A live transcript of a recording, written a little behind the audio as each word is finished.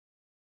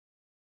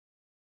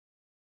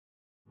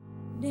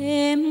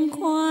Đêm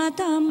qua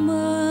ta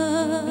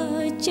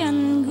mơ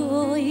chăn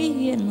gối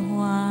hiền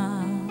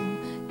hòa,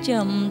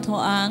 trầm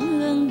thoáng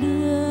hương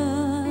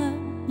đưa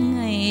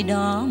ngày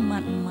đó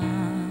mặn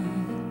mà.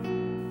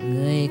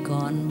 Người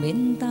còn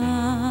bên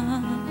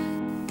ta,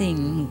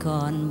 tình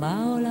còn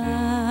bao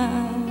la,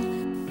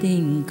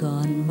 tình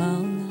còn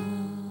bao la.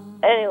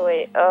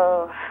 Anyway,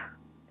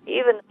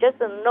 even just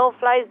a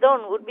no-fly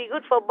zone would be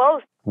good for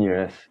both.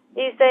 Yes.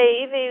 He say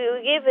if you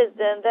give it,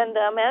 then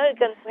the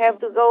Americans have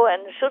to go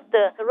and shoot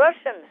the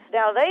Russians.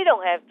 Now they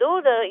don't have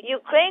to. The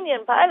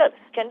Ukrainian pilots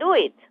can do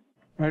it.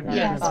 Right.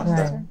 Yes,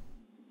 Master.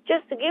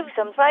 Just to give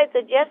some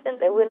fighter jets, and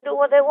they will do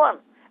what they want.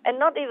 And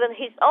not even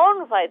his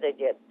own fighter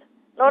jets.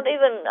 Not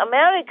even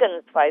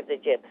American fighter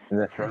jets.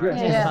 That's right.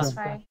 Yes, that's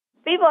right.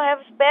 People have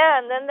spare,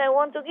 and then they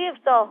want to give.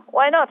 So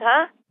why not,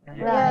 huh?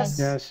 Yes.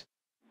 Yes.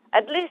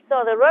 At least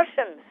so the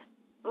Russians,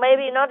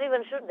 maybe not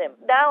even shoot them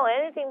down or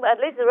anything, but at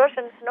least the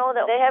Russians know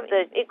that they have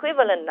the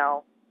equivalent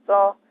now.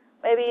 So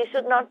maybe you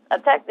should not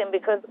attack them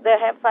because they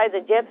have fighter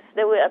jets,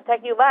 they will attack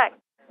you back.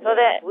 So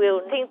they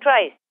will think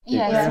twice.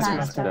 Yes,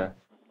 Master.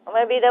 Or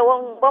maybe they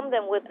won't bomb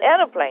them with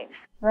aeroplanes.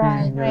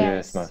 Right,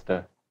 Yes,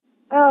 Master.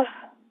 Oh.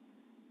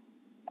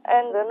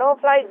 And the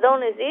no-fly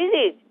zone is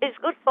easy. It's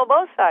good for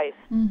both sides.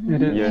 Mm-hmm.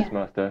 It is. Yes,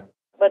 Master.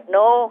 But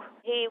no,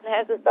 he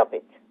has to stop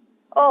it.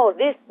 Oh,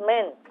 this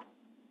man.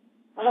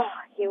 Oh,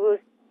 he will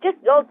just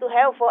go to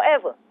hell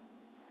forever.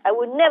 I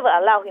will never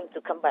allow him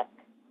to come back.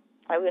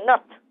 I will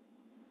not.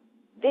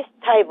 This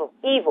type of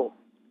evil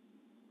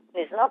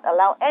is not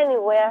allowed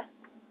anywhere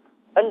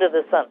under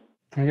the sun.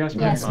 Yes,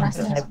 Yes,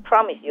 Master. Master. I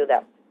promise you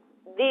that.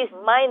 These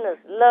minus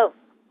love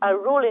are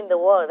ruling the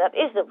world. That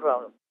is the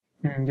problem.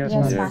 Yes, Yes,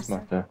 Master. Yes, Master.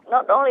 Master.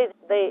 Not only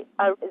they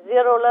are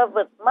zero love,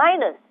 but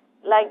minus,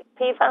 like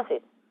P.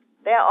 Francis.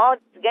 They are all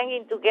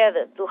ganging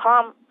together to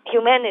harm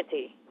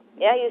humanity.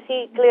 Yeah, you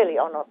see clearly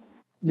or not?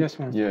 Yes,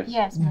 Master. Yes.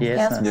 Yes, Master.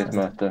 Yes, Yes,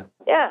 Master.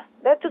 Yeah,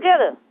 they're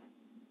together.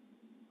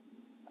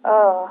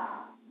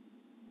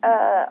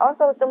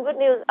 Also, some good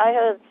news I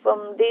heard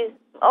from this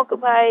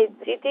occupied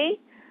city.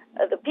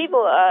 The people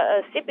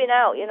are shipping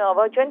out,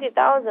 about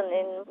 20,000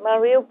 in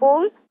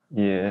Mariupol.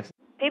 Yes.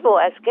 People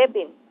are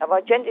escaping,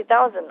 about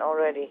 20,000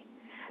 already,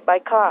 by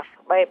car,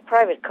 by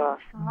private cars.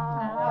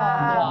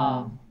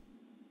 Wow.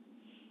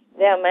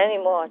 There are many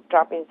more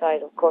trapped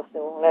inside. Of course, they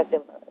won't let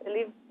them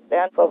leave. They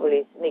are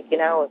probably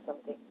sneaking out or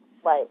something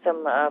by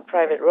some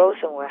private road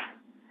somewhere.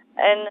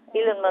 And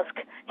Elon Musk,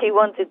 he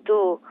wanted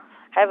to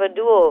have a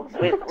duel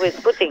with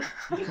Putin.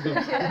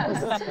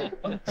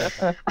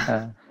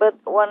 But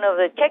one of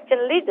the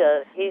Chechen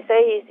leaders, he say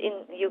he's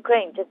in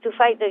Ukraine just to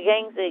fight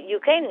against the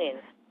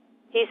Ukrainians.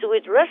 He's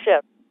with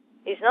Russia.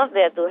 He's not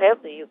there to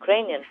help the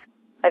Ukrainians.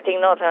 I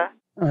think not, huh?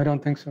 I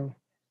don't think so.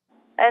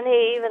 And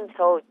he even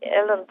told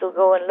Elon to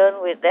go and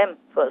learn with them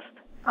first.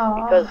 Oh.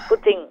 Because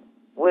Putin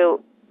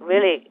will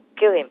really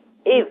kill him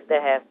if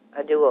they have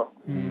a duel.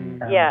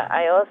 Yeah,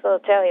 I also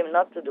tell him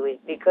not to do it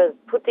because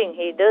Putin,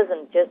 he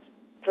doesn't just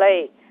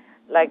play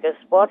like a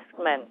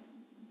sportsman.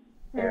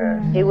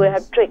 He will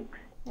have tricks.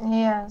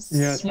 Yes.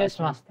 Yes. Yes,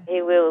 Master.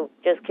 He will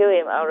just kill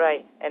him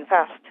outright and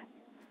fast.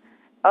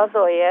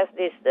 Also, he has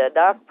this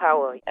dark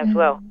power as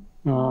well.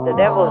 The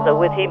devils are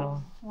with him.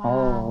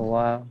 Oh,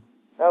 wow.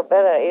 So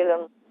better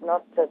Elon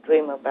not to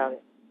dream about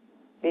it.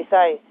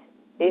 Besides,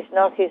 it's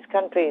not his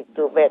country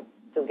to bet,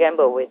 to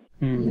gamble with.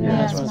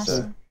 Yes, Master.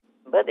 Master.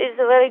 But it's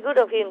very good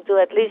of him to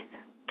at least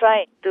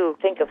try to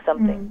think of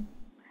something.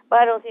 But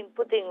I don't think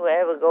Putin will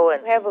ever go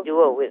and have a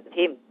duel with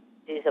him.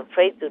 He's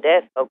afraid to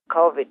death of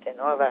COVID and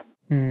all that.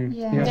 Yes.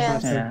 Yes,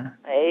 Yes. Master.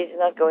 Yeah. He's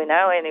not going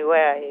out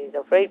anywhere. He's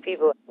afraid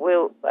people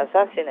will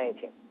assassinate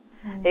him.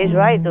 He's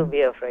right to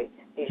be afraid.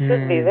 He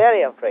should be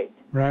very afraid.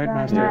 Right, Right,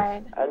 Master.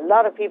 right. A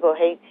lot of people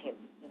hate him.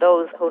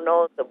 Those who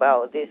know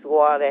about this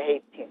war, they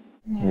hate him.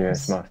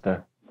 Yes,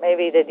 Master.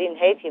 Maybe they didn't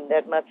hate him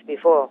that much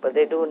before, but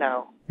they do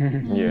now.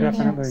 Yes.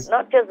 Definitely.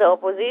 Not just the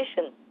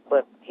opposition,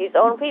 but his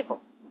own people.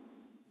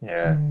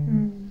 Yeah.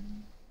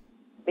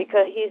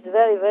 Because he's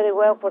very, very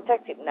well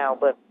protected now,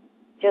 but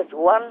just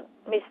one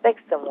mistake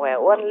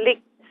somewhere, one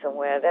leak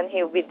somewhere, then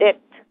he'll be dead.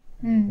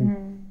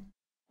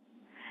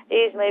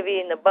 He's maybe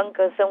in a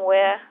bunker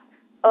somewhere.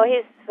 Or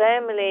his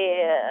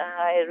family,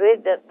 I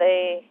read that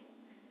they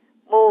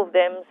moved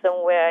them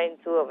somewhere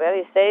into a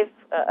very safe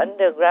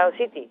underground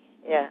city.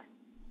 Yeah.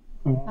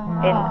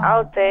 In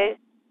Altai,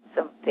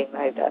 something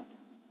like that.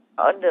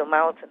 On the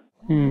mountain.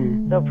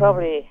 So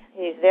probably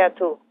he's there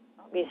to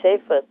be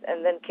safe first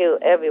and then kill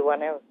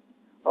everyone else.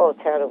 Oh,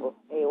 terrible.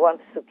 He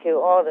wants to kill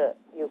all the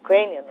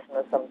Ukrainians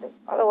or something.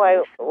 Otherwise,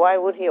 why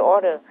would he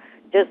order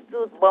just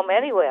to bomb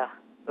anywhere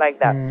like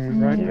that?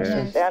 Right, Yes.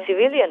 Master. They are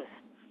civilians.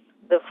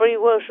 The free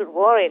world should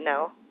worry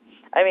now.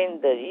 I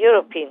mean, the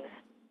Europeans.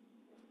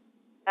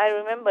 I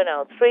remember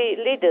now, 3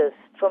 leaders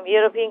from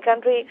European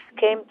countries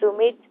came to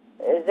meet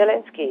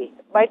Zelensky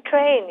by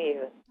train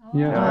even.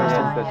 Yes, Master.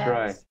 Yes, that's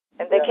right.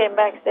 And they came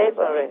back safe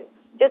already,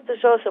 just to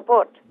show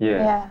support.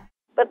 Yes. Yeah.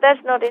 But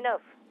that's not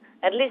enough.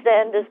 At least they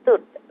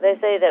understood. They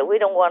say that we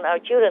don't want our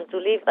children to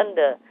live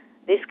under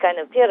this kind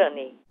of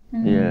tyranny.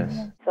 Yes.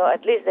 So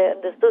at least they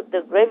understood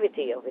the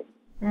gravity of it.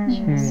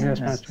 Yes,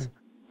 Master.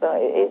 So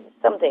it's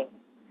something.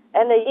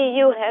 And the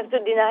EU has to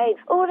deny it.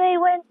 Oh, they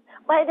went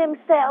by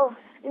themselves,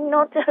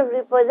 not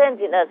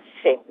representing us.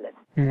 Shameless.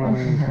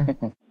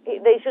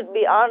 They should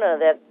be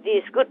honored that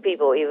these good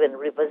people even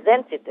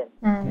represented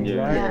them.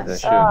 Yes, they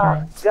should.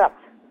 God,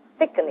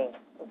 sickening.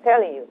 I'm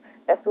telling you.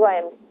 That's why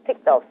I'm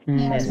ticked off.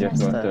 Yes,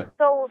 Master.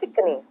 So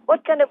sickening.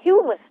 What kind of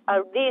humans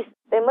are these?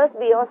 They must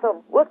be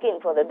also working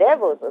for the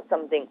devils or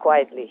something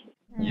quietly.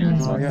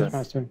 Yes, Oh, yes, Master.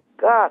 Master.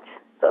 God,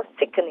 so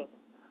sickening.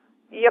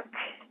 Yuck.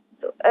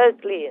 So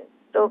ugly and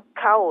so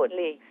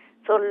cowardly.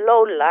 So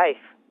low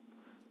life.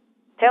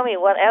 Tell me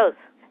what else?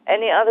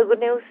 Any other good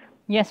news?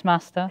 Yes,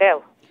 Master.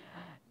 Tell.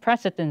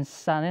 President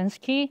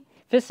Zelensky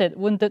visited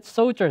wounded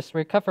soldiers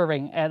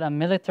recovering at a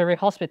military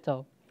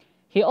hospital.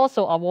 He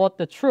also awarded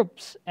the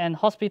troops and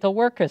hospital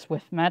workers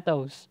with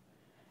medals.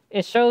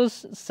 It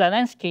shows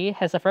Zelensky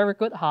has a very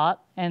good heart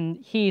and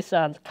he's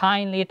a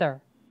kind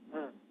leader.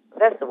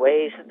 That's the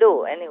way he should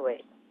do,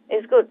 anyway.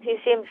 It's good. He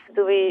seems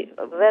to be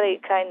a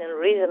very kind and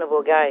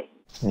reasonable guy.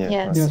 Yes,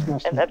 Yes. Yes, Master.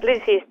 Master. And at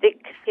least he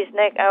sticks his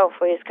neck out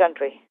for his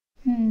country.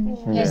 Yes,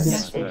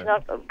 Yes. He's Master.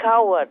 not a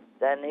coward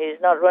and he's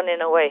not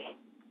running away.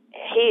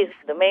 He's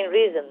the main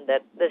reason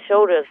that the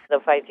soldiers are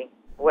fighting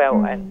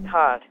well and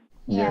hard.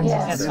 Yes,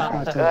 Yes.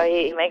 Master.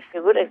 He makes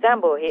a good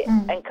example. He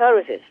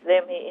encourages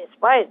them. He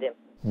inspires them.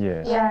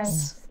 Yes.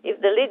 Yes. If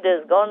the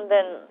leader's gone,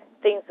 then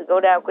things go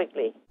down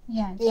quickly.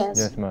 Yes.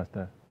 Yes,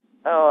 Master.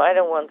 Oh, I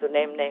don't want to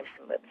name names,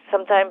 but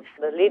sometimes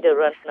the leader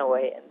runs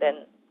away and then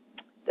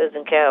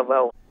doesn't care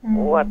about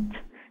what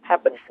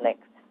happens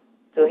next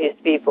to his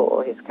people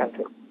or his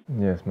country.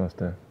 Yes,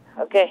 Master.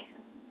 Okay.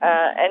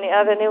 Any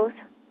other news?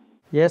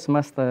 Yes,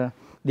 Master.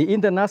 The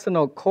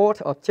International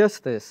Court of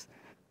Justice,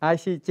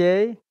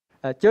 ICJ,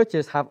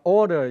 judges have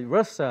ordered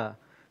Russia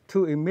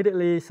to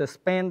immediately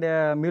suspend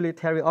their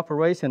military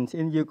operations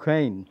in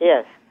Ukraine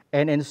Yes.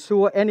 and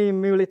ensure any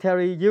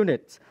military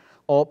units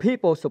or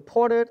people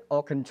supported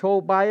or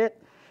controlled by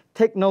it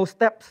take no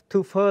steps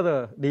to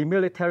further the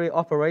military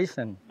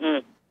operation.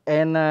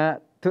 And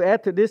to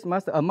add to this,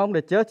 Master, among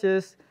the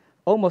judges,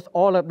 almost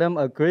all of them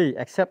agree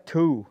except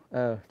two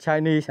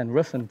Chinese and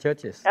Russian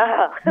judges.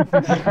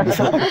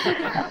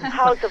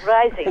 How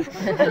surprising.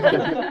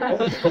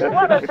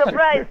 What a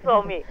surprise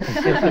for me.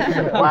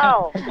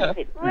 Wow.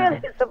 It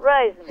really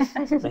surprised me.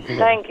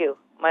 Thank you,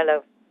 my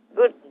love.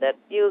 Good that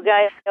you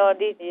guys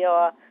did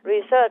your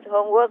research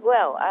homework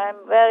well. I'm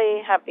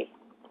very happy.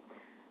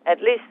 At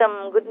least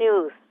some good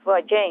news for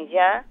a change,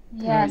 yeah?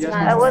 Yes. Yes,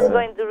 I was Master.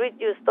 going to read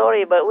you a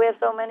story, but we have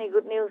so many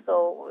good news,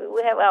 so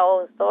we have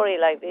our own story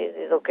like this.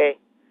 It's okay.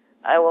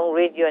 I won't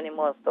read you any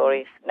more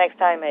stories. Next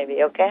time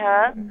maybe, okay,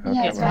 huh?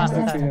 Yes, Master.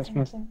 Master. Yes,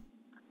 Master.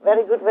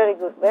 Very good, very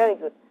good, very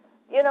good.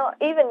 You know,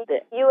 even the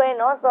UN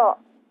also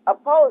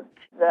opposed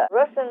the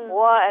Russian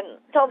war and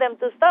told them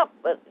to stop,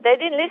 but they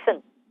didn't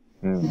listen.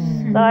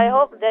 So I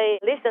hope they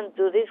listen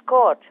to this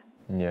court,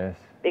 Yes.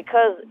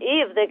 because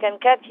if they can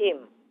catch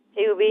him,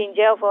 he will be in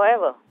jail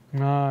forever.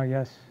 Ah,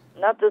 yes.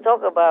 Not to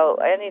talk about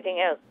anything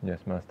else. Yes,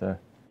 Master.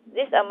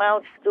 This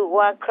amounts to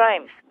war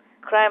crimes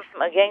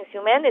against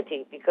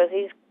humanity, because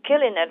he's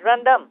killing at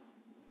random,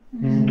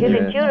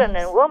 killing Yes. children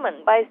and women,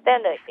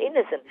 bystander,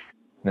 innocents,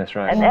 That's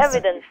right. and Yes.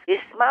 evidence is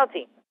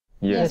mounting.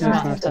 Yes. Yes,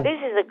 Master. So this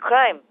is a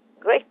crime,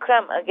 great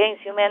crime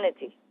against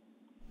humanity,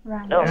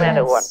 Right. no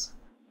matter what.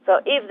 So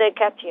if they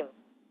catch him,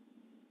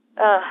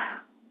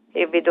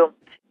 he'll be doomed.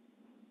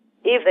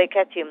 If they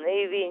catch him,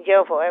 he'll be in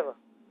jail forever.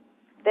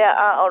 There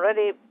are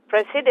already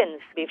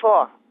precedents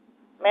before.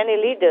 Many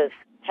leaders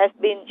has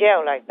been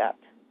jailed like that,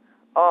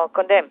 or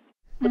condemned,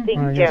 put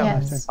in jail,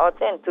 Yes. or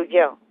sent to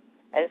jail.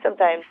 And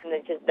sometimes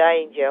they just die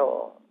in jail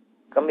or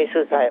commit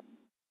suicide.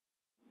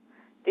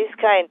 This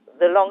kind,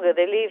 the longer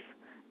they live,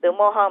 the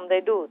more harm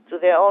they do to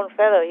their own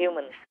fellow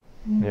humans.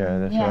 Yeah,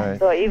 that's Yeah. right.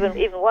 So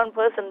even one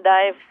person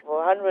dies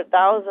for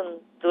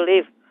 100,000 to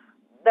live,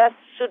 that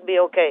should be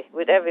okay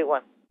with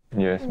everyone.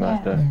 Yes,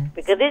 Master.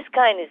 Because this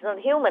kind is not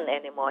human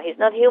anymore. He's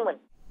not human.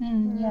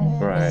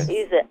 Yes. Right.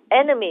 He's the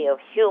enemy of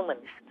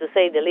humans, to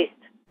say the least.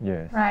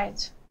 Yes. Right.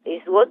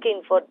 He's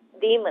working for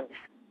demons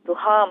to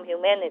harm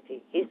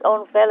humanity, his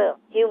own fellow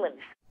humans.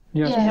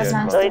 Yes, Yes, Yes, So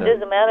Master. it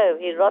doesn't matter if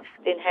he rots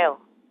in hell.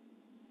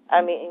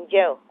 I mean, in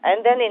jail.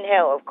 And then in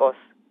hell, of course.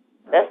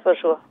 That's for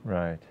sure.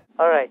 Right.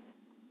 All right.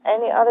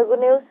 Any other good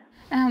news?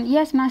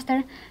 Yes,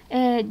 Master.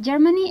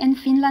 Germany and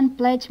Finland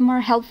pledged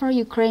more help for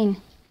Ukraine.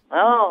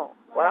 Oh,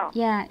 wow.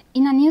 Yeah,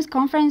 in a news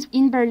conference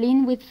in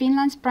Berlin with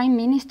Finland's Prime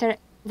Minister,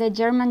 the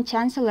German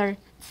Chancellor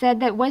said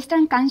that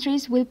Western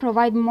countries will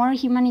provide more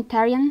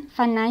humanitarian,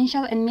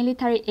 financial, and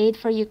military aid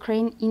for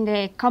Ukraine in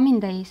the coming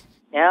days.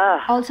 Yeah.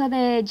 Also,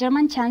 the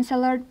German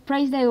Chancellor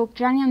praised the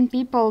Ukrainian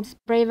people's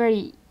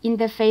bravery in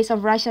the face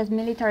of Russia's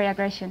military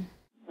aggression.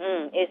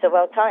 It's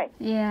about time.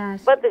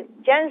 Yes. But the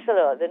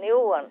Chancellor, the new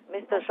one,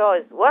 Mr.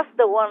 Scholz, was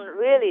the one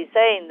really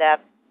saying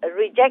that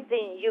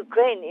rejecting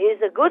Ukraine is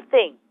a good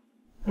thing.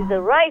 It's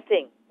the right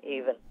thing,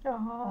 even.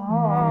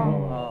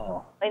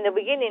 In the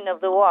beginning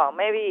of the war,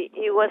 maybe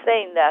he was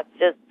saying that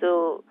just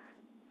to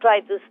try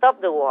to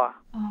stop the war.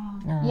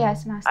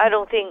 Yes, Master. I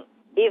don't think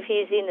if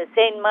he's in the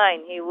sane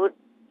mind, he would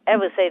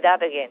ever say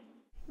that again.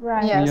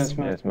 Right. Yes, Yes,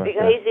 Master.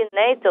 Because Master. he's in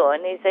NATO,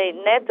 and he say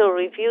NATO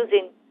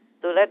refusing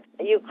to let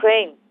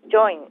Ukraine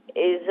join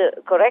is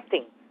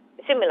correcting.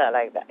 Similar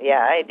like that.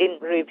 Yeah, I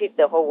didn't repeat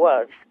the whole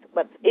words,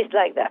 but it's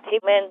like that. He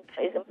meant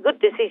it's a good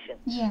decision.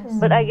 Yes.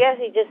 But I guess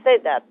he just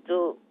said that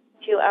to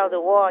chill out the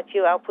war,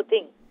 chill out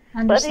Putin. But he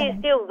Understand.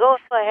 still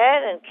goes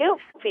ahead and kills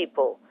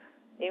people,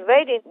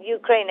 invading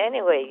Ukraine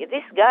anyway.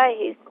 This guy,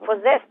 he's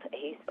possessed.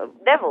 He's a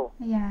devil.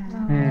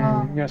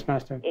 Yeah. Yes,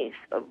 Master. He's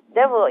a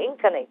devil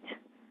incarnate.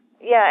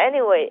 Yeah,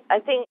 anyway, I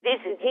think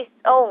this is his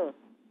own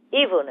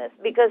evilness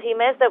because he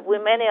messed up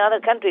with many other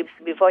countries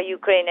before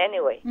Ukraine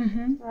anyway.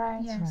 Mm-hmm.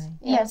 Right. Yes. Right.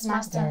 Yes,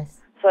 Master. Yes.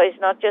 So it's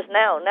not just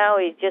now. Now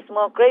he's just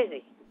more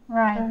crazy.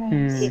 Right.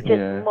 He's just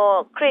Yeah.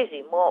 more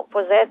crazy, more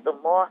possessed, or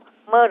more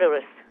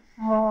murderous.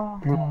 Oh.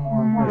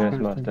 Yes,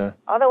 Master.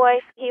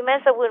 Otherwise, he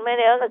messed up with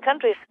many other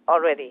countries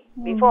already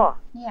before.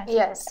 Yes.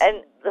 Yes. And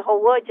the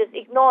whole world just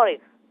ignored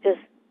it, just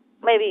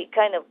maybe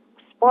kind of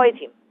spoiled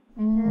him.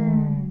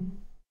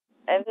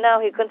 And now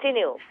he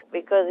continues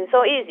because it's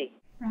so easy.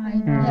 Right.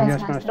 Yes,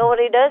 Yes, Master. Master.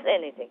 Nobody does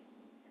anything.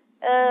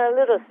 A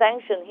little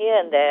sanction here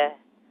and there.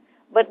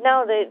 But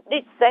now they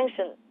did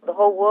sanction the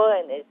whole world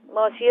and it's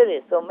more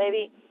serious. So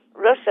maybe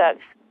Russia's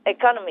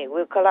economy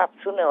will collapse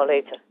sooner or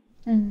later.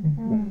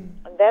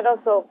 And that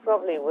also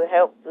probably will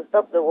help to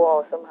stop the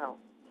war somehow,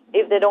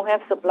 if they don't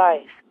have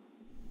supplies.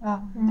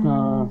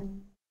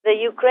 The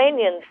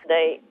Ukrainians,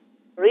 they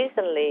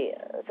recently,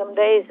 some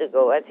days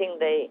ago, I think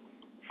they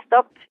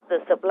stopped the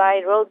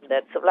supply road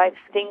that supplies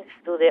things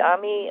to the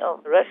army of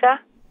Russia.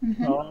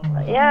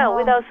 Yeah,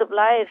 without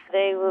supplies,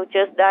 they will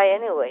just die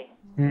anyway.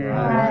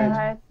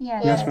 Right.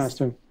 Yes. Yes,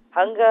 Master.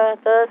 Hunger,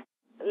 thirst,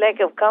 lack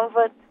of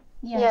comfort.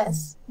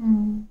 Yes.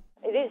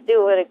 It is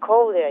still very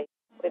cold there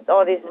with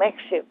all these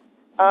makeshift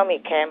army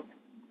camp.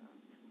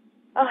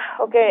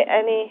 Okay,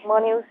 any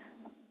more news?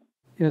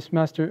 Yes,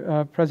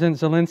 Master. President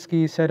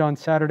Zelensky said on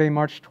Saturday,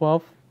 March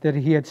 12th, that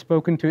he had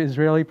spoken to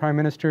Israeli Prime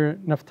Minister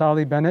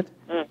Naftali Bennett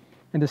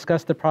and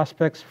discussed the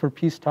prospects for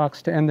peace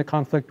talks to end the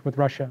conflict with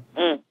Russia.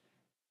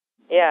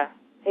 Yeah.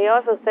 He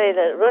also said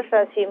that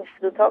Russia seems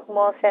to talk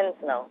more sense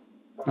now,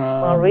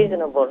 more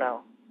reasonable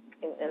now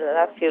in the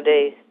last few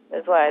days.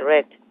 That's why I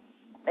read.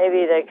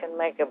 Maybe they can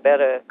make a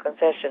better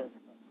concession.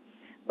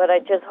 But I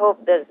just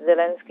hope that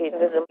Zelensky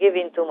doesn't give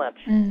in too much.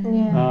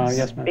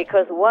 Yes, Master.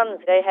 Because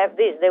once they have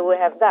this, they will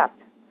have that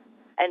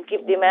and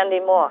keep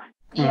demanding more.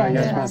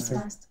 Yes,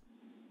 Master.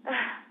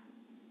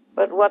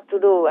 But what to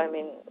do? I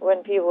mean,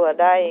 when people are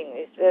dying,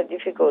 it's very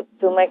difficult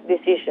to make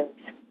decisions,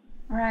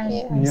 Right.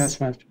 Yes,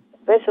 Master.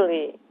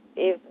 especially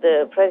if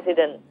the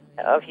president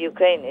of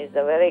Ukraine is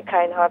a very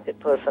kind-hearted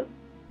person.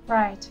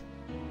 Right.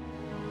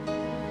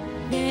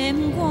 Đêm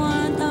qua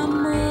ta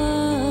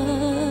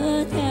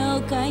mơ theo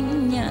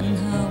cánh nhạn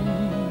hồng,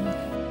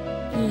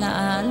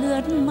 lạ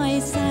lướt mây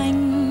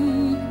xanh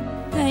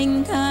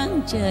thanh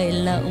thang trời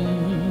lộng,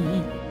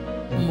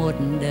 một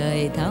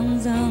đời thong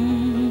dong,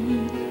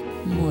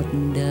 một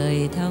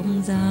đời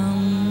thong dong.